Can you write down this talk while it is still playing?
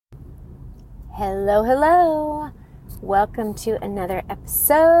Hello, hello. Welcome to another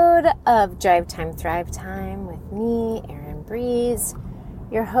episode of Drive Time, Thrive Time with me, Erin Breeze,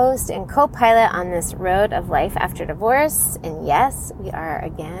 your host and co-pilot on this road of life after divorce. And yes, we are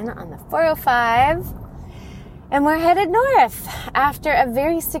again on the 405, and we're headed north after a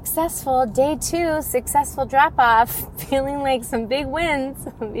very successful day 2, successful drop-off, feeling like some big wins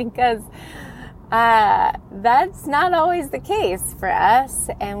because that's not always the case for us.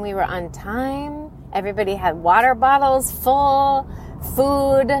 And we were on time. Everybody had water bottles full,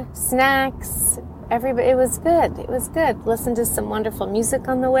 food, snacks. It was good. It was good. Listened to some wonderful music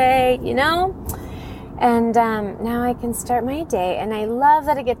on the way, And now I can start my day. And I love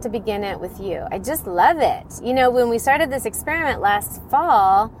that I get to begin it with you. I just love it. When we started this experiment last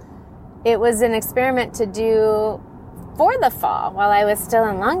fall, it was an experiment to do for the fall while I was still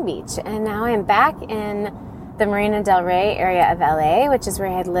in Long Beach. And now I'm back in the Marina Del Rey area of LA, which is where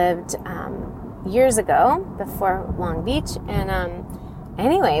I had lived years ago before Long Beach. And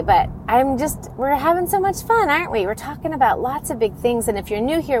anyway, but we're having so much fun, aren't we? We're talking about lots of big things. And if you're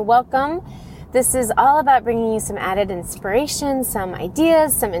new here, welcome. This is all about bringing you some added inspiration, some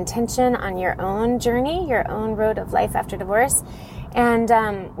ideas, some intention on your own journey, your own road of life after divorce. And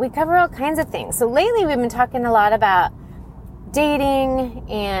we cover all kinds of things. So lately we've been talking a lot about dating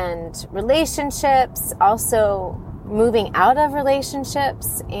and relationships, also moving out of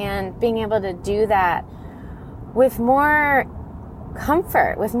relationships and being able to do that with more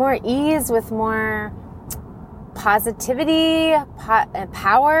comfort, with more ease, with more positivity, and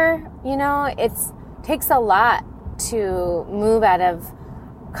power. It takes a lot to move out of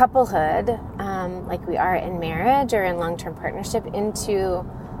couplehood, like we are in marriage or in long-term partnership, into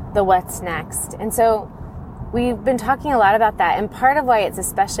the what's next. And so we've been talking a lot about that. And part of why it's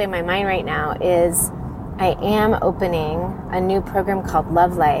especially in my mind right now is I am opening a new program called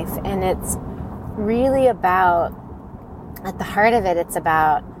Love Life. And it's really about, at the heart of it, it's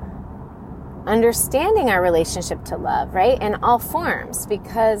about understanding our relationship to love, right? In all forms,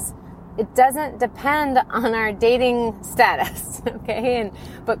 because it doesn't depend on our dating status, okay?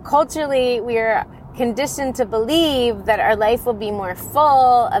 But culturally, we are conditioned to believe that our life will be more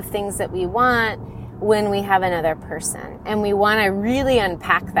full of things that we want when we have another person. And we want to really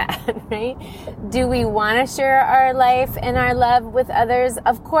unpack that, right? Do we want to share our life and our love with others?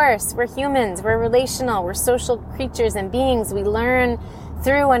 Of course. We're humans. We're relational. We're social creatures and beings. We learn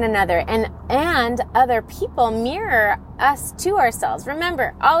through one another, and other people mirror us to ourselves.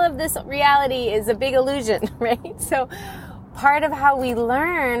 Remember, all of this reality is a big illusion, right? So part of how we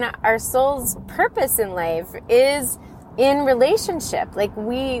learn our soul's purpose in life is in relationship. Like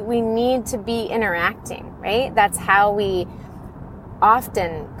we need to be interacting, right? That's how we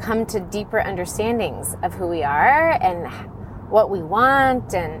often come to deeper understandings of who we are and what we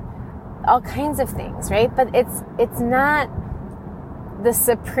want and all kinds of things, right? But it's not the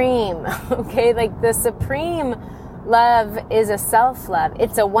supreme, okay? Like the supreme love is a self-love.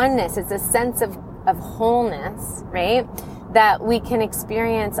 It's a oneness. It's a sense of wholeness, right? That we can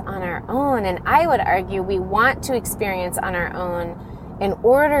experience on our own. And I would argue we want to experience on our own in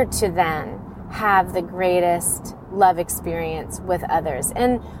order to then have the greatest love experience with others.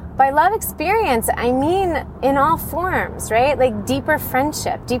 And by love experience, I mean in all forms, right? Like deeper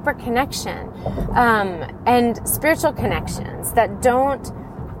friendship, deeper connection, and spiritual connections that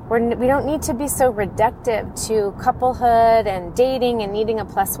we don't need to be so reductive to couplehood and dating and needing a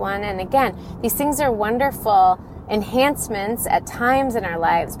plus one. And again, these things are wonderful enhancements at times in our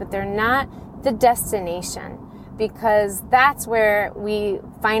lives, but they're not the destination, because that's where we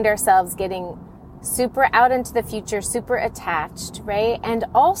find ourselves getting super out into the future, super attached, right? And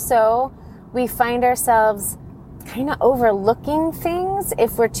also we find ourselves kind of overlooking things.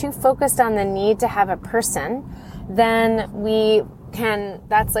 If we're too focused on the need to have a person, then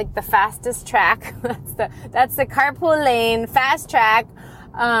that's like the fastest track. That's the carpool lane, fast track,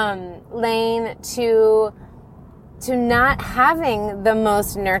 lane to not having the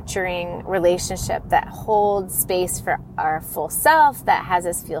most nurturing relationship that holds space for our full self, that has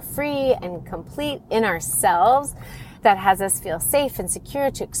us feel free and complete in ourselves, that has us feel safe and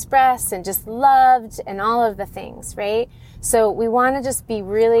secure to express and just loved and all of the things, right? So we want to just be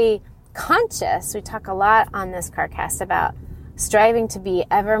really conscious. We talk a lot on this CarCast about striving to be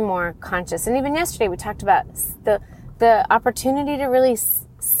ever more conscious. And even yesterday we talked about the opportunity to really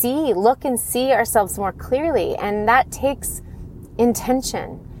look and see ourselves more clearly. And that takes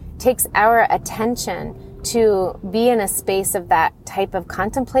intention, takes our attention to be in a space of that type of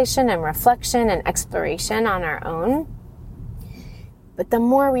contemplation and reflection and exploration on our own. But the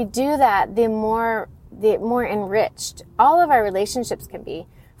more we do that, the more enriched all of our relationships can be,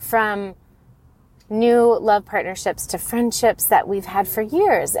 from new love partnerships to friendships that we've had for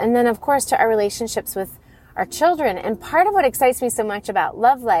years. And then, of course, to our relationships with our children. And part of what excites me so much about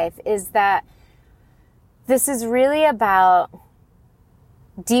Love Life is that this is really about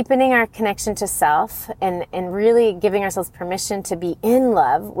deepening our connection to self and really giving ourselves permission to be in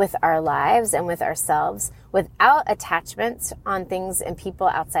love with our lives and with ourselves without attachments on things and people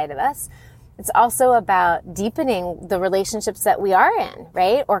outside of us. It's also about deepening the relationships that we are in,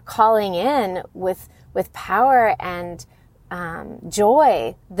 right? Or calling in with power and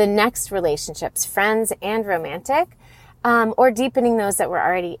joy the next relationships, friends and romantic, or deepening those that we're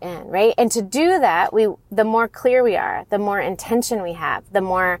already in, right? And to do that, the more clear we are, the more intention we have, the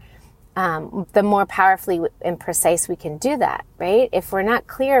more powerfully and precise we can do that, right? If we're not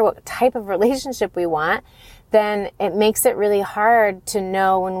clear what type of relationship we want, then it makes it really hard to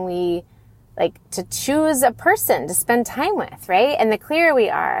know when we to choose a person to spend time with, right? And the clearer we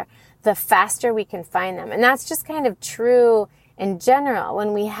are, the faster we can find them. And that's just kind of true in general.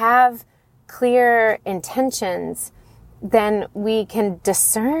 When we have clear intentions, then we can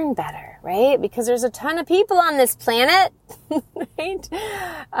discern better, right? Because there's a ton of people on this planet, right?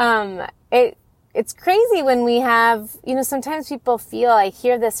 It's crazy when we have, sometimes people feel, I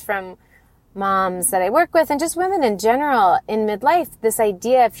hear this from moms that I work with and just women in general in midlife, this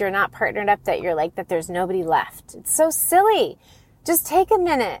idea if you're not partnered up that there's nobody left. It's so silly. Just take a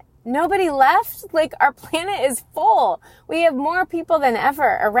minute. Nobody left? Our planet is full. We have more people than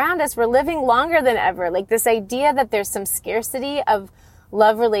ever around us. We're living longer than ever. This idea that there's some scarcity of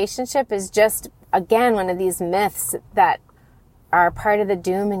love relationship is just, again, one of these myths that are part of the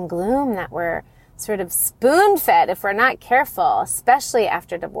doom and gloom that we're sort of spoon-fed if we're not careful, especially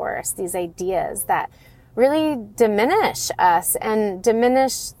after divorce, these ideas that really diminish us and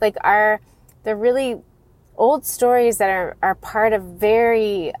diminish the really old stories that are part of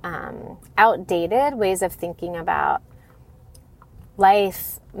very outdated ways of thinking about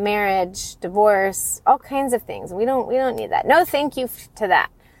life, marriage, divorce, all kinds of things. We don't need that. No, thank you to that.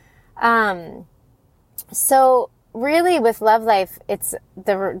 So really with Love Life, it's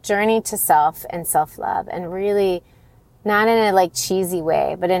the journey to self and self-love, and really not in a cheesy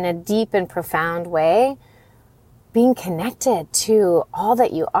way, but in a deep and profound way, being connected to all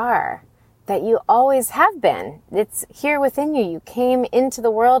that you are, that you always have been. It's here within you. You came into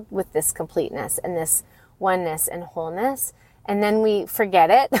the world with this completeness and this oneness and wholeness, and then we forget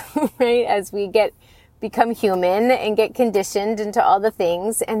it, right? As we become human and get conditioned into all the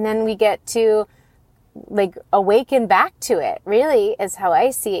things, and then we get to awaken back to it, really, is how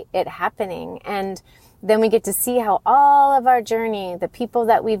I see it happening. And then we get to see how all of our journey, the people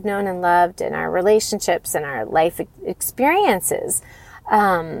that we've known and loved, and our relationships and our life experiences,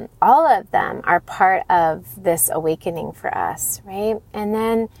 all of them are part of this awakening for us, right? And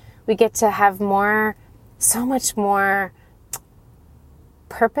then we get to have so much more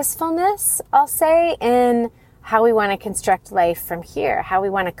purposefulness, I'll say, in how we want to construct life from here, how we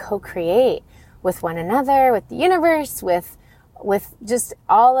want to co-create with one another, with the universe, with just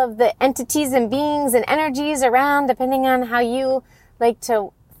all of the entities and beings and energies around, depending on how you like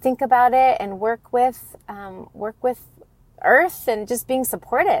to think about it and work with Earth, and just being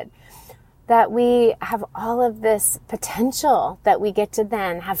supported. That we have all of this potential that we get to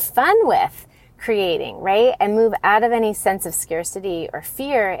then have fun with creating, right? And move out of any sense of scarcity or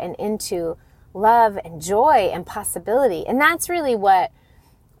fear and into love and joy and possibility. And that's really what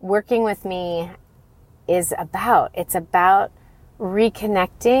working with me is about. It's about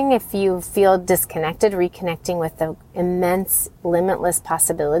reconnecting, if you feel disconnected, reconnecting with the immense, limitless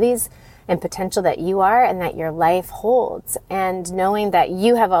possibilities and potential that you are and that your life holds, and knowing that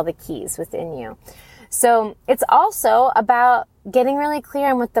you have all the keys within you. So it's also about getting really clear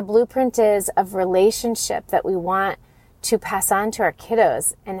on what the blueprint is of relationship that we want to pass on to our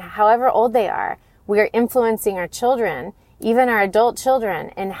kiddos. And however old they are, we are influencing our children, even our adult children,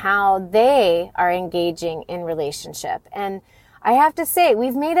 in how they are engaging in relationship. And I have to say,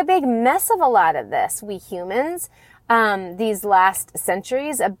 we've made a big mess of a lot of this, we humans, these last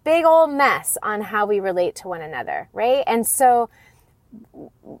centuries, a big old mess on how we relate to one another, right? And so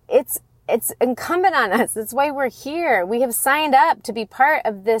it's incumbent on us. That's why we're here. We have signed up to be part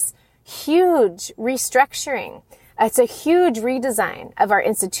of this huge restructuring. It's a huge redesign of our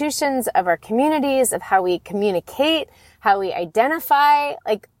institutions, of our communities, of how we communicate, how we identify,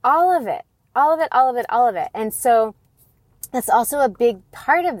 like all of it. And so that's also a big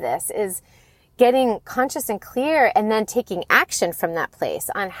part of this, is getting conscious and clear and then taking action from that place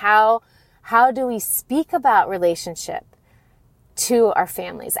on how do we speak about relationship to our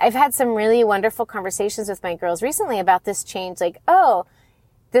families. I've had some really wonderful conversations with my girls recently about this change. Like, oh,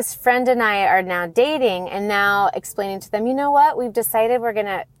 this friend and I are now dating, and now explaining to them, you know what, we've decided we're going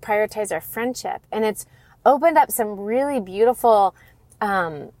to prioritize our friendship. And it's opened up some really beautiful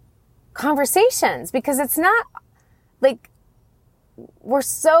conversations, because it's not like we're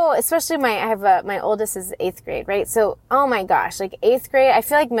so, especially my oldest is 8th grade, right? So, oh my gosh, like 8th grade, I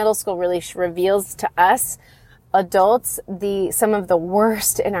feel like middle school really reveals to us adults some of the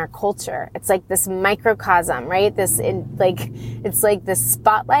worst in our culture. It's like this microcosm, right? It's like this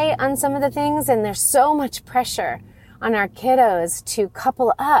spotlight on some of the things, and there's so much pressure on our kiddos to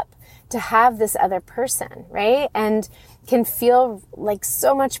couple up, to have this other person, right? And can feel like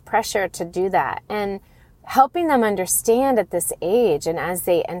so much pressure to do that. And helping them understand at this age, and as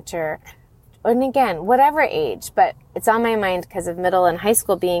they enter, and again, whatever age, but it's on my mind because of middle and high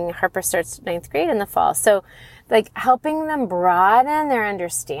school being, Harper starts 9th grade in the fall. So like helping them broaden their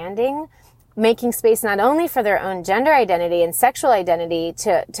understanding, making space not only for their own gender identity and sexual identity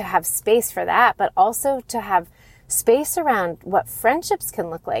to have space for that, but also to have space around what friendships can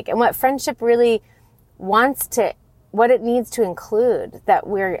look like and what friendship really what it needs to include, that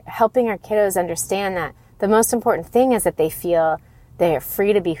we're helping our kiddos understand that the most important thing is that they feel they are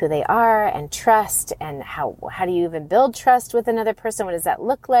free to be who they are, and trust, and how do you even build trust with another person? What does that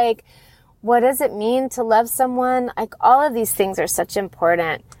look like? What does it mean to love someone? Like all of these things are such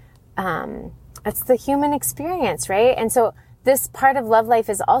important. It's the human experience, right? And so this part of Love Life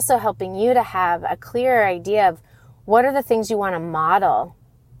is also helping you to have a clearer idea of what are the things you want to model,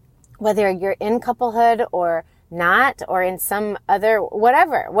 whether you're in couplehood or not, or in some other,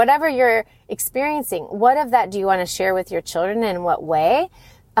 whatever you're experiencing. What of that do you want to share with your children, and in what way,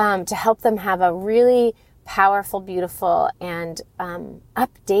 to help them have a really powerful, beautiful, and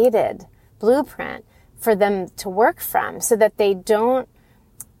updated blueprint for them to work from, so that they don't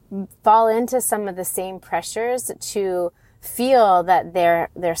fall into some of the same pressures to feel that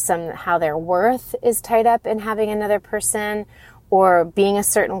somehow their worth is tied up in having another person or being a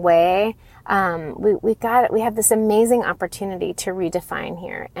certain way. We have this amazing opportunity to redefine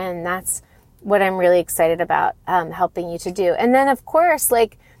here, and that's what I'm really excited about helping you to do. And then, of course,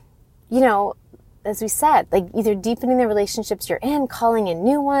 like, you know, as we said, like either deepening the relationships you're in, calling in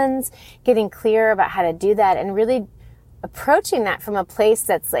new ones, getting clear about how to do that, and really approaching that from a place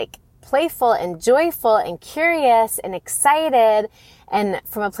that's like playful and joyful and curious and excited, and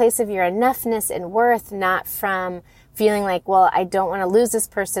from a place of your enoughness and worth, not from feeling like, well, I don't want to lose this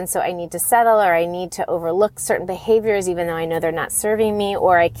person, so I need to settle, or I need to overlook certain behaviors even though I know they're not serving me,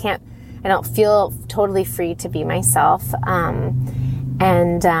 or I don't feel totally free to be myself,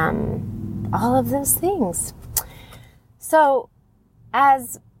 and all of those things. So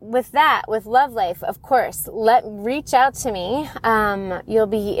as with Love Life, of course, reach out to me.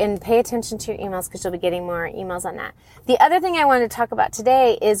 Pay attention to your emails, because you'll be getting more emails on that. The other thing I wanted to talk about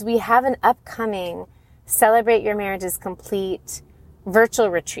today is we have an upcoming Celebrate Your Marriage is Complete virtual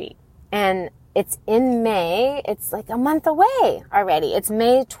retreat. And it's in May. It's like a month away already. It's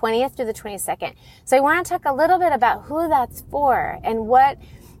May 20th through the 22nd. So I want to talk a little bit about who that's for, and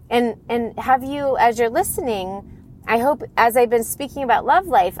and have you, as you're listening, I hope, as I've been speaking about Love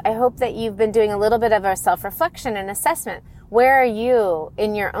Life, I hope that you've been doing a little bit of a self-reflection and assessment. Where are you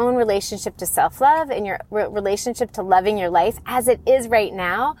in your own relationship to self-love, in your relationship to loving your life as it is right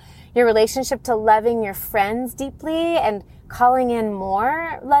now, your relationship to loving your friends deeply and calling in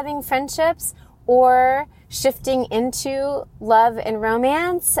more loving friendships, or shifting into love and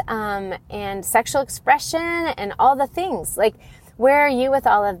romance, and sexual expression and all the things? Like, where are you with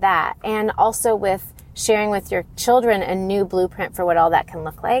all of that? And also with sharing with your children a new blueprint for what all that can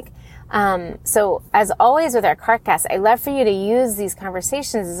look like. So as always with our CartCast, I love for you to use these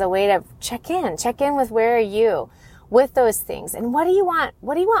conversations as a way to check in with where are you with those things, and what do you want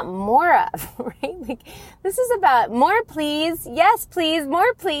more of, right? Like, this is about more, please. Yes, please.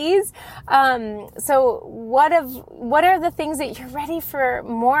 More, please. So what are the things that you're ready for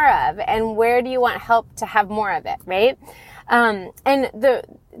more of, and where do you want help to have more of it, right?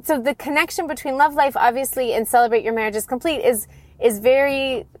 So the connection between Love Life, obviously, and Celebrate Your Marriage is Complete is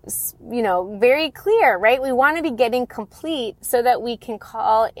very, very clear, right? We want to be getting complete so that we can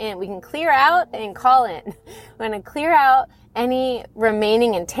clear out and call in. We want to clear out any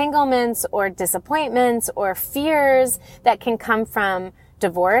remaining entanglements or disappointments or fears that can come from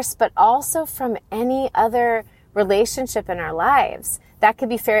divorce, but also from any other relationship in our lives. That could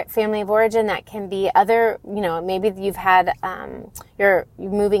be family of origin. That can be other, maybe you've had, you're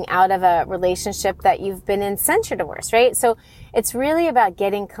moving out of a relationship that you've been in since your divorce, right? So it's really about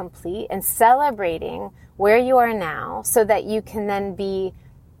getting complete and celebrating where you are now, so that you can then be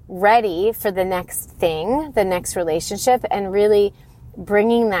ready for the next thing, the next relationship, and really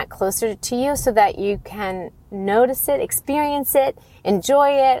bringing that closer to you so that you can notice it, experience it,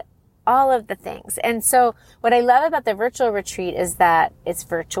 enjoy it, all of the things. And so what I love about the virtual retreat is that it's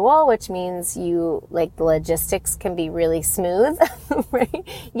virtual, which means the logistics can be really smooth, right?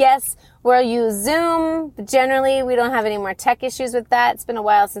 Yes, we'll use Zoom. Generally, we don't have any more tech issues with that. It's been a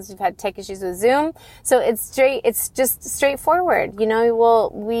while since we've had tech issues with Zoom. So it's just straightforward.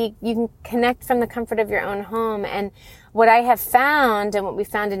 You can connect from the comfort of your own home. And what I have found, and what we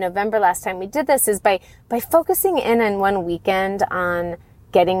found in November last time we did this, is by focusing in on one weekend on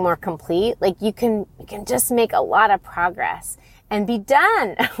getting more complete, you can just make a lot of progress and be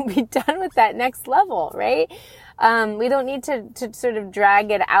done with that next level, right? We don't need to sort of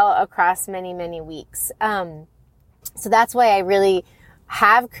drag it out across many, many weeks. So that's why I really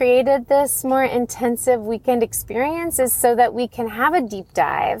have created this more intensive weekend experience, is so that we can have a deep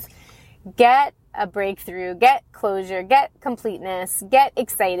dive, get a breakthrough, get closure, get completeness, get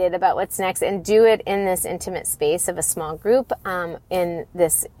excited about what's next, and do it in this intimate space of a small group in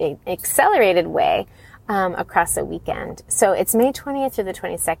this accelerated way across a weekend. So it's May 20th through the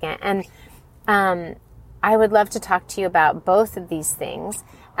 22nd. And I would love to talk to you about both of these things.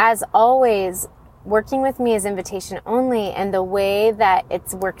 As always, working with me is invitation only, and the way that it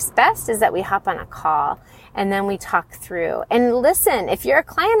works best is that we hop on a call and then we talk through. And listen, if you're a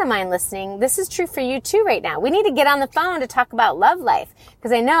client of mine listening, this is true for you too right now. We need to get on the phone to talk about love life,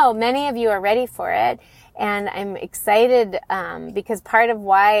 because I know many of you are ready for it. And I'm excited because part of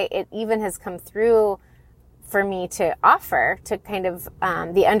why it even has come through for me to offer to kind of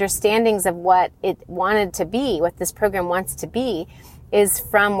the understandings of what it wanted to be, what this program wants to be, is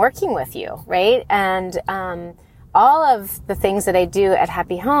from working with you, right? And all of the things that I do at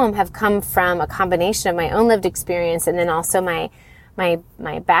Happy Home have come from a combination of my own lived experience, and then also my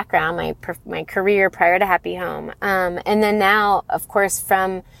background, my career prior to Happy Home, and then now, of course,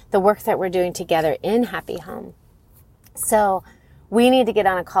 from the work that we're doing together in Happy Home. So we need to get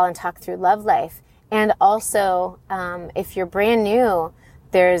on a call and talk through love life. And also, if you're brand new,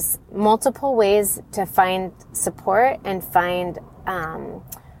 there's multiple ways to find support and find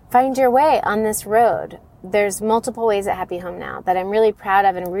your way on this road. There's multiple ways at Happy Home now that I'm really proud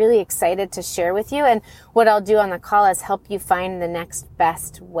of and really excited to share with you. And what I'll do on the call is help you find the next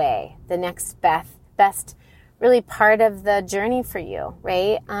best way, the next best really part of the journey for you,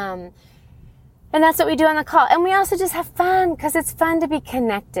 right? And that's what we do on the call. And we also just have fun, because it's fun to be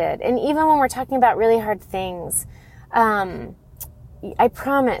connected. And even when we're talking about really hard things, I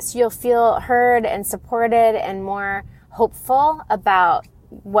promise you'll feel heard and supported and more hopeful about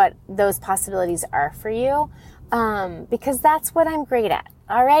what those possibilities are for you, because that's what I'm great at.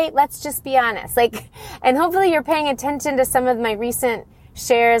 All right, let's just be honest. And hopefully you're paying attention to some of my recent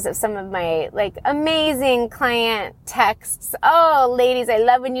shares of some of my amazing client texts. Oh, ladies, I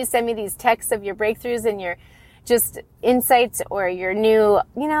love when you send me these texts of your breakthroughs and your just insights or your new,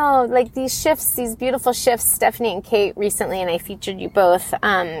 these shifts, these beautiful shifts. Stephanie and Kate recently, and I featured you both,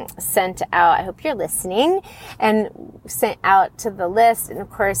 sent out, I hope you're listening, and sent out to the list. And of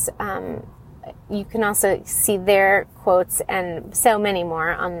course, you can also see their quotes and so many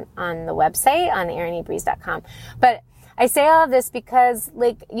more on the website on erinebreeze.com. But I say all of this because,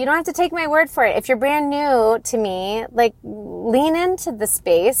 you don't have to take my word for it. If you're brand new to me, lean into the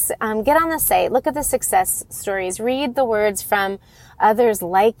space, get on the site, look at the success stories, read the words from others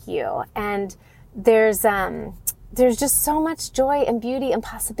like you. And there's just so much joy and beauty and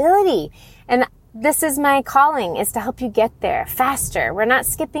possibility. And this is my calling, is to help you get there faster. We're not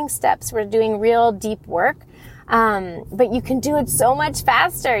skipping steps. We're doing real deep work. But you can do it so much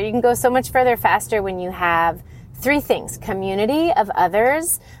faster. You can go so much further faster when you have three things: community of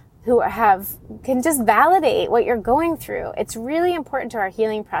others who can just validate what you're going through. It's really important to our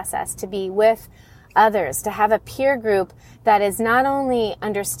healing process to be with others, to have a peer group that is not only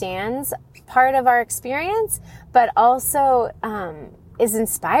understands part of our experience, but also is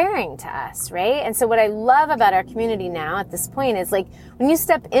inspiring to us, right? And so what I love about our community now at this point is when you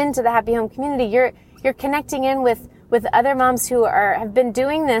step into the Happy Home community, you're connecting in with other moms who have been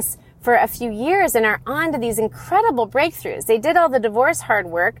doing this for a few years and are on to these incredible breakthroughs. They did all the divorce hard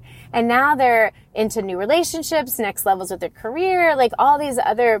work, and now they're into new relationships, next levels with their career, all these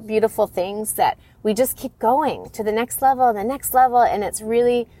other beautiful things that we just keep going to the next level, and it's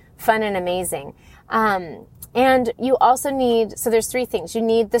really fun and amazing. And you also need, so there's three things. You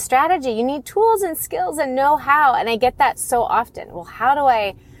need the strategy, you need tools and skills and know-how, and I get that so often. Well, how do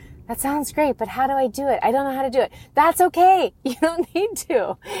I that sounds great, but how do I do it? I don't know how to do it. That's okay. You don't need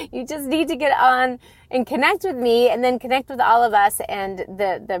to. You just need to get on and connect with me, and then connect with all of us. And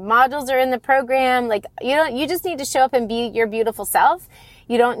the modules are in the program. Like, you just need to show up and be your beautiful self.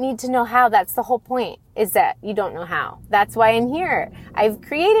 You don't need to know how. That's the whole point, is that you don't know how. That's why I'm here. I've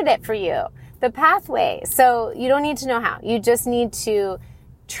created it for you, the pathway. So you don't need to know how. You just need to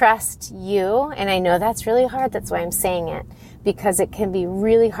trust you. And I know that's really hard. That's why I'm saying it, because it can be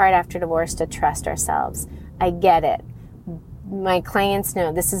really hard after divorce to trust ourselves. I get it. My clients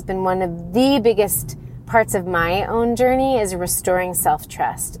know this has been one of the biggest parts of my own journey, is restoring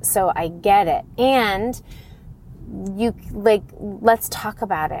self-trust. So I get it. And let's talk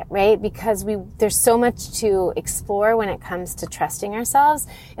about it, right? Because there's so much to explore when it comes to trusting ourselves,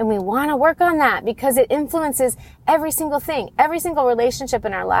 and we want to work on that because it influences every single thing. Every single relationship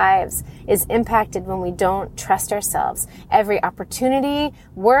in our lives is impacted when we don't trust ourselves. Every opportunity,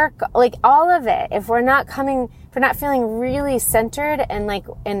 work, like all of it. If we're not feeling really centered and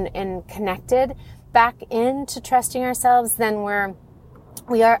and connected back into trusting ourselves, then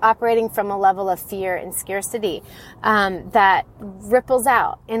we are operating from a level of fear and scarcity that ripples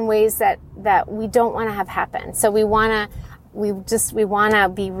out in ways that we don't want to have happen. So we want to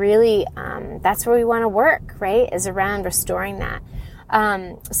be really, that's where we want to work, right? Is around restoring that.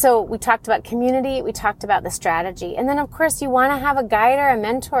 So we talked about community, we talked about the strategy. And then of course you want to have a guide or a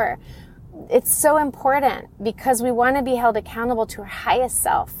mentor. It's so important because we want to be held accountable to our highest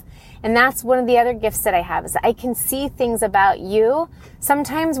self. And that's one of the other gifts that I have, is I can see things about you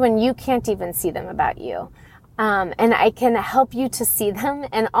sometimes when you can't even see them about you. And I can help you to see them,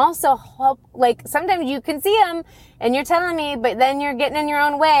 and also help, sometimes you can see them and you're telling me, but then you're getting in your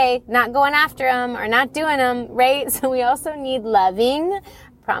own way, not going after them or not doing them, right? So we also need loving.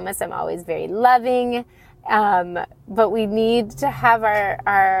 I promise I'm always very loving. But we need to have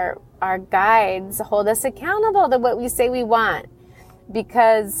our guides hold us accountable to what we say we want,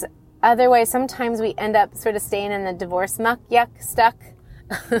 because otherwise, sometimes we end up sort of staying in the divorce muck, stuck,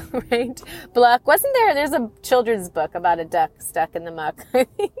 right? Block. There's a children's book about a duck stuck in the muck.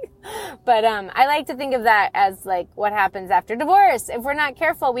 But I like to think of that as what happens after divorce. If we're not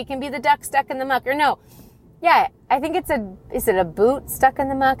careful, we can be the duck stuck in the muck. Or no. Yeah, I think is it a boot stuck in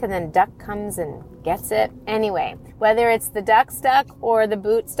the muck and then duck comes and gets it? Anyway, whether it's the duck stuck or the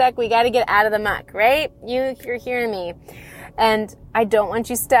boot stuck, we got to get out of the muck, right? You're hearing me. And I don't want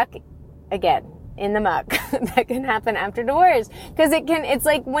you stuck again in the muck. That can happen after divorce, because it's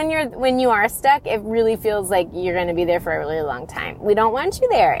like when you are stuck, it really feels like you're going to be there for a really long time. We don't want you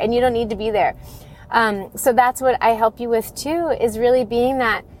there, and you don't need to be there. So that's what I help you with too, is really being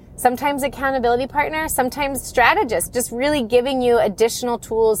that sometimes accountability partner, sometimes strategist, just really giving you additional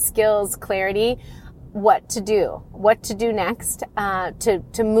tools, skills, clarity, what to do next,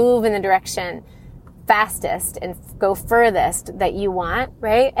 to move in the direction fastest and go furthest that you want,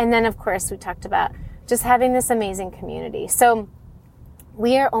 right? And then of course we talked about just having this amazing community. So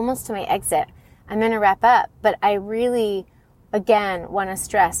we are almost to my exit. I'm going to wrap up, but I really, again, want to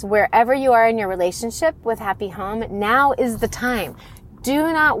stress, wherever you are in your relationship with Happy Home, now is the time.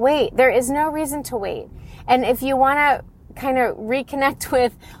 Do not wait. There is no reason to wait. And if you want to kind of reconnect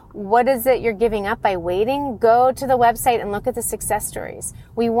with what is it you're giving up by waiting, go to the website and look at the success stories.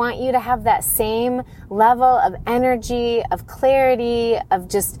 We want you to have that same level of energy, of clarity, of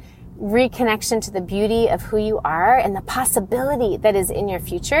just reconnection to the beauty of who you are and the possibility that is in your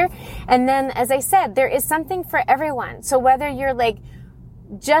future. And then, as I said, there is something for everyone. So whether you're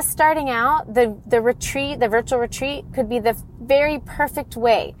just starting out, the virtual retreat could be the very perfect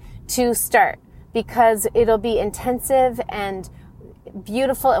way to start, because it'll be intensive and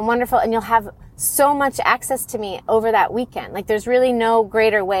beautiful and wonderful, and you'll have so much access to me over that weekend. There's really no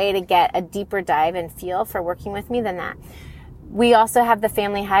greater way to get a deeper dive and feel for working with me than that. We also have the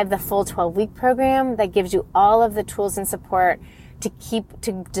Family Hive, the full 12-week program that gives you all of the tools and support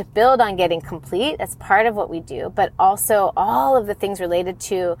to build on getting complete. That's part of what we do, but also all of the things related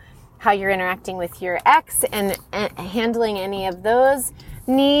to how you're interacting with your ex and handling any of those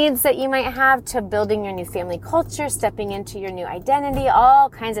needs that you might have, to building your new family culture, stepping into your new identity, all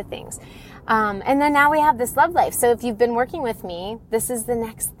kinds of things. And then now we have this love life. So if you've been working with me, this is the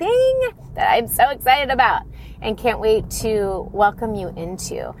next thing that I'm so excited about and can't wait to welcome you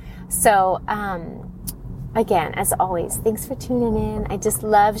into. So, again, as always, thanks for tuning in. I just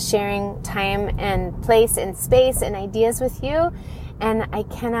love sharing time and place and space and ideas with you. And I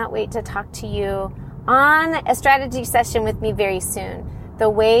cannot wait to talk to you on a strategy session with me very soon. The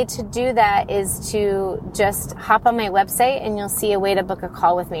way to do that is to just hop on my website and you'll see a way to book a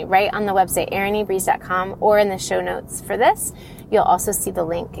call with me right on the website, erinebreeze.com, or in the show notes for this. You'll also see the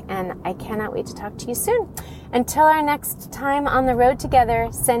link, and I cannot wait to talk to you soon. Until our next time on the road together,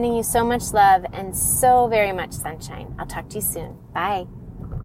 sending you so much love and so very much sunshine. I'll talk to you soon. Bye.